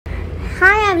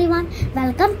everyone,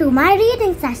 welcome to my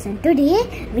reading session.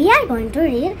 Today we are going to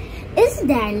read Is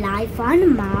There Life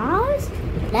on Mars?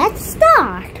 Let's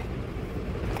start.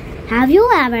 Have you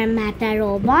ever met a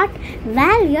robot?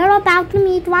 Well, you're about to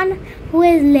meet one who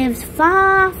lives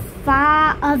far,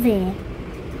 far away.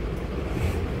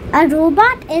 A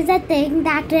robot is a thing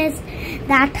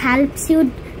that helps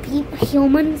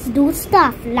humans do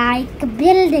stuff like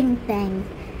building things,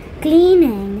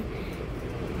 cleaning,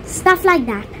 stuff like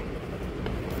that.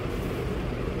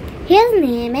 His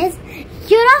name is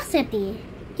Curiosity.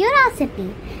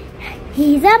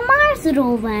 He's a Mars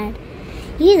rover.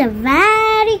 He's a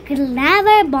very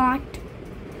clever bot.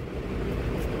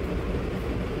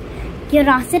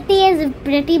 Curiosity is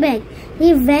pretty big.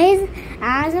 He weighs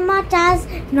as much as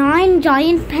 9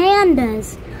 giant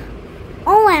pandas.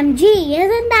 OMG,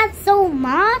 isn't that so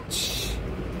much?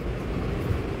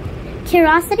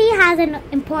 Curiosity has an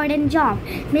important job,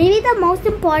 maybe the most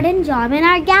important job in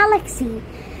our galaxy.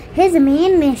 His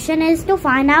main mission is to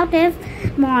find out if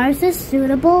Mars is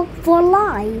suitable for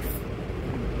life.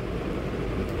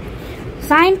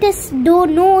 Scientists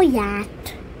don't know yet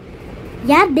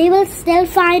they will still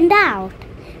find out.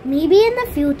 Maybe in the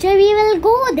future we will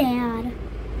go there.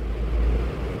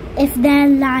 If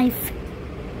there's life.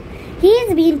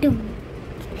 He's been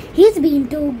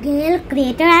to Gale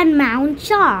Crater and Mount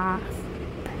Sharp,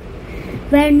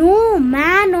 where no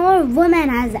man or woman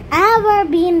has ever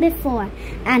been before.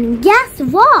 And guess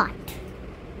what?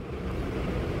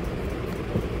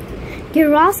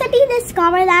 Curiosity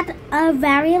discovered that a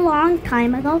very long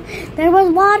time ago there was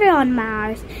water on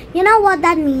Mars. You know what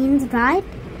that means, right?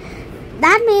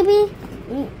 That maybe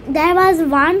there was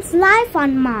once life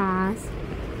on Mars.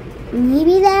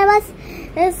 Maybe there was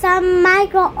some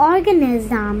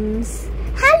microorganisms.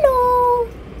 Hello!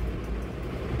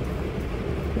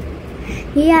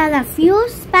 He has a few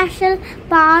special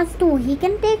powers too. He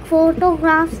can take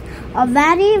photographs of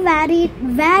very, very,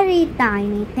 very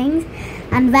tiny things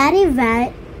and very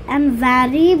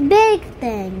big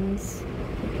things.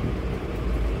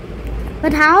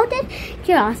 But how did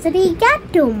Curiosity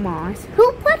get to Mars?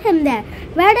 Who put him there?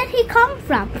 Where did he come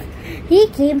from? He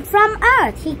came from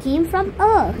Earth.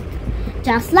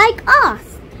 Just like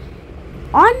us.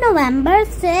 On November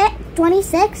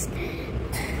 26th,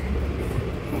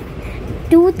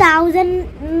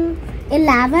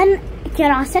 2011,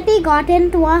 Curiosity got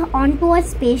onto a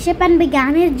spaceship and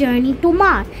began his journey to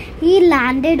Mars. He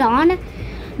landed on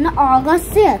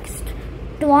August 6th,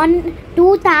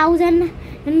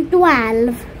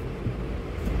 2012.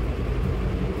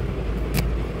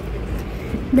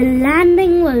 The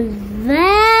landing was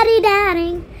very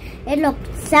daring. It took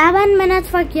 7 minutes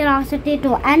for Curiosity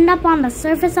to end up on the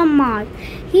surface of Mars.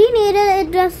 He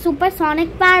needed a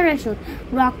supersonic parachute,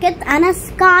 rockets, and a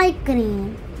sky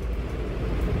crane.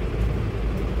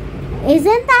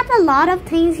 Isn't that a lot of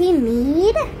things he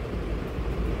needs?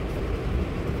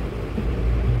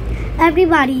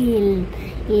 Everybody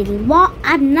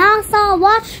at NASA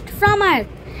watched from Earth.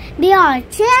 They all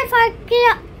cheered for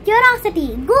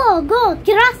Curiosity. Go,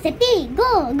 Curiosity!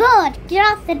 Go,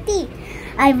 Curiosity!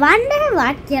 I wonder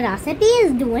what Curiosity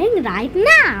is doing right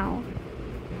now.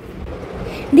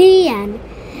 The end.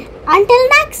 Until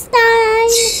next time.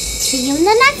 See you in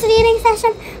the next reading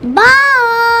session.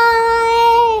 Bye!